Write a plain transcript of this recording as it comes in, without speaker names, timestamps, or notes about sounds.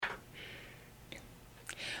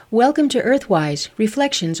Welcome to Earthwise,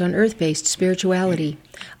 Reflections on Earth-Based Spirituality.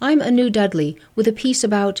 I'm Anu Dudley with a piece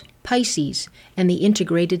about Pisces and the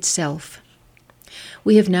integrated self.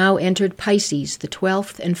 We have now entered Pisces, the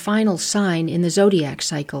 12th and final sign in the zodiac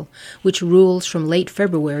cycle, which rules from late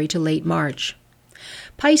February to late March.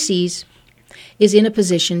 Pisces is in a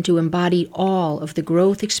position to embody all of the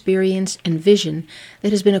growth, experience, and vision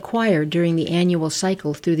that has been acquired during the annual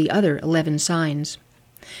cycle through the other 11 signs.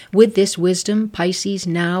 With this wisdom, Pisces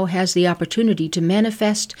now has the opportunity to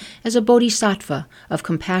manifest as a bodhisattva of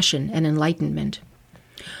compassion and enlightenment.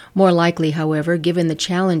 More likely, however, given the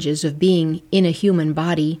challenges of being in a human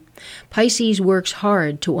body, Pisces works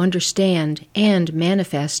hard to understand and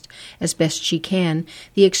manifest, as best she can,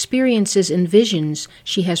 the experiences and visions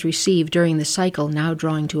she has received during the cycle now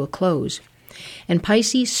drawing to a close, and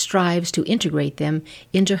Pisces strives to integrate them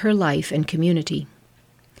into her life and community.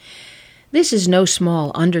 This is no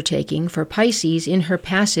small undertaking, for Pisces, in her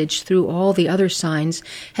passage through all the other signs,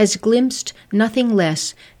 has glimpsed nothing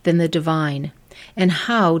less than the divine. And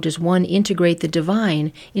how does one integrate the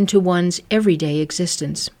divine into one's everyday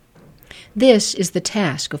existence? This is the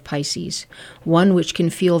task of Pisces, one which can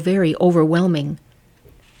feel very overwhelming,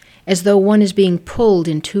 as though one is being pulled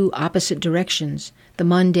in two opposite directions, the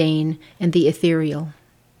mundane and the ethereal.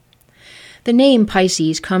 The name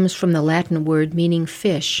Pisces comes from the Latin word meaning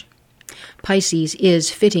fish. Pisces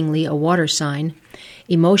is fittingly a water sign,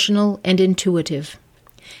 emotional and intuitive.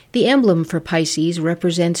 The emblem for Pisces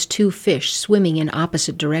represents two fish swimming in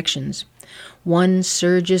opposite directions. One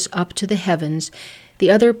surges up to the heavens,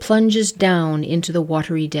 the other plunges down into the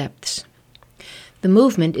watery depths. The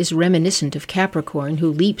movement is reminiscent of Capricorn,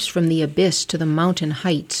 who leaps from the abyss to the mountain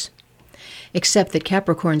heights. Except that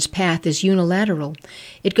Capricorn's path is unilateral.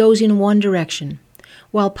 It goes in one direction,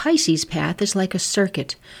 while Pisces' path is like a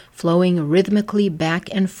circuit, flowing rhythmically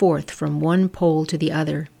back and forth from one pole to the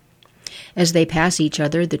other. As they pass each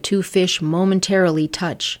other, the two fish momentarily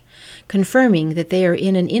touch, confirming that they are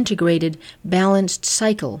in an integrated, balanced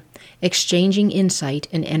cycle, exchanging insight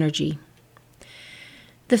and energy.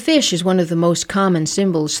 The fish is one of the most common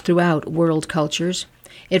symbols throughout world cultures.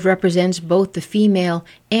 It represents both the female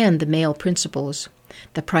and the male principles,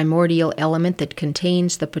 the primordial element that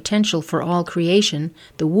contains the potential for all creation,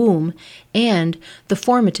 the womb, and the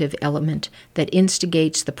formative element that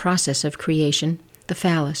instigates the process of creation, the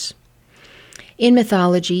phallus. In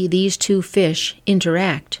mythology, these two fish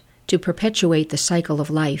interact to perpetuate the cycle of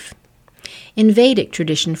life. In Vedic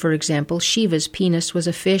tradition, for example, Shiva's penis was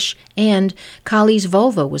a fish and Kali's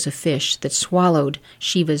vulva was a fish that swallowed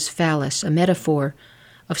Shiva's phallus, a metaphor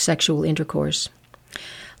of sexual intercourse.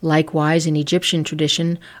 Likewise, in Egyptian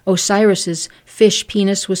tradition, Osiris's fish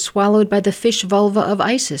penis was swallowed by the fish vulva of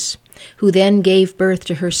Isis, who then gave birth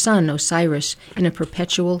to her son Osiris in a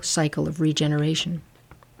perpetual cycle of regeneration.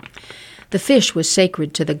 The fish was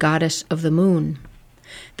sacred to the goddess of the moon.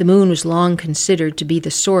 The moon was long considered to be the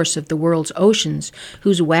source of the world's oceans,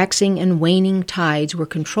 whose waxing and waning tides were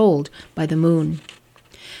controlled by the moon.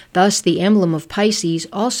 Thus, the emblem of Pisces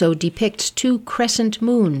also depicts two crescent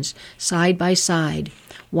moons side by side,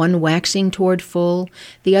 one waxing toward full,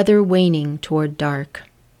 the other waning toward dark.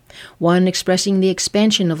 One expressing the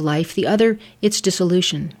expansion of life, the other its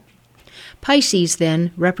dissolution. Pisces,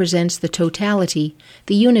 then, represents the totality,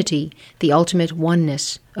 the unity, the ultimate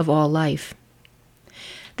oneness of all life.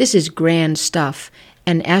 This is grand stuff,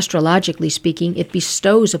 and astrologically speaking, it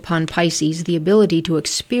bestows upon Pisces the ability to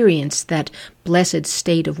experience that blessed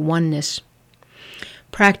state of oneness.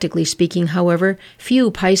 Practically speaking, however,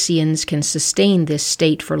 few Pisceans can sustain this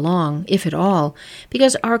state for long, if at all,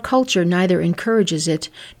 because our culture neither encourages it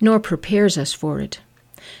nor prepares us for it.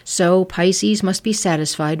 So Pisces must be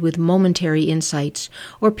satisfied with momentary insights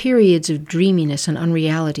or periods of dreaminess and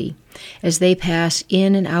unreality as they pass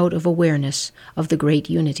in and out of awareness of the great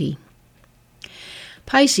unity.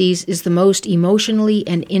 Pisces is the most emotionally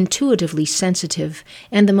and intuitively sensitive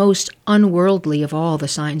and the most unworldly of all the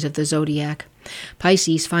signs of the zodiac.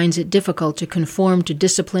 Pisces finds it difficult to conform to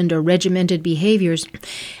disciplined or regimented behaviors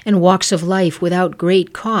and walks of life without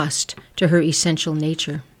great cost to her essential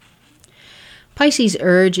nature. Pisces'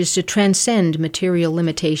 urge is to transcend material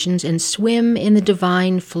limitations and swim in the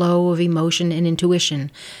divine flow of emotion and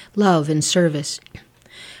intuition, love and service.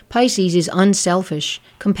 Pisces is unselfish,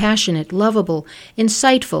 compassionate, lovable,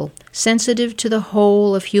 insightful, sensitive to the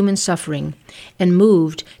whole of human suffering, and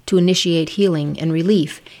moved to initiate healing and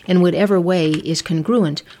relief in whatever way is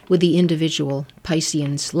congruent with the individual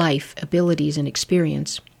Piscean's life, abilities, and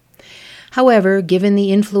experience. However, given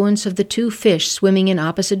the influence of the two fish swimming in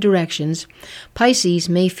opposite directions, Pisces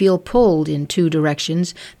may feel pulled in two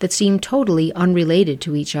directions that seem totally unrelated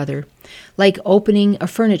to each other, like opening a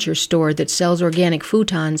furniture store that sells organic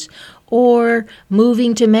futons or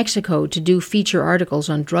moving to Mexico to do feature articles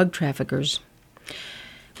on drug traffickers.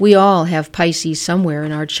 We all have Pisces somewhere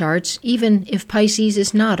in our charts, even if Pisces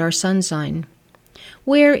is not our sun sign.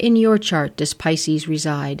 Where in your chart does Pisces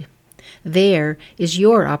reside? There is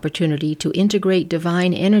your opportunity to integrate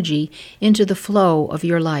divine energy into the flow of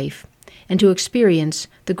your life and to experience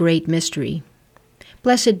the great mystery.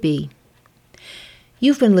 Blessed be.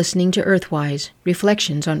 You've been listening to Earthwise,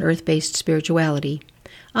 Reflections on Earth-Based Spirituality.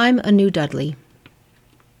 I'm Anu Dudley.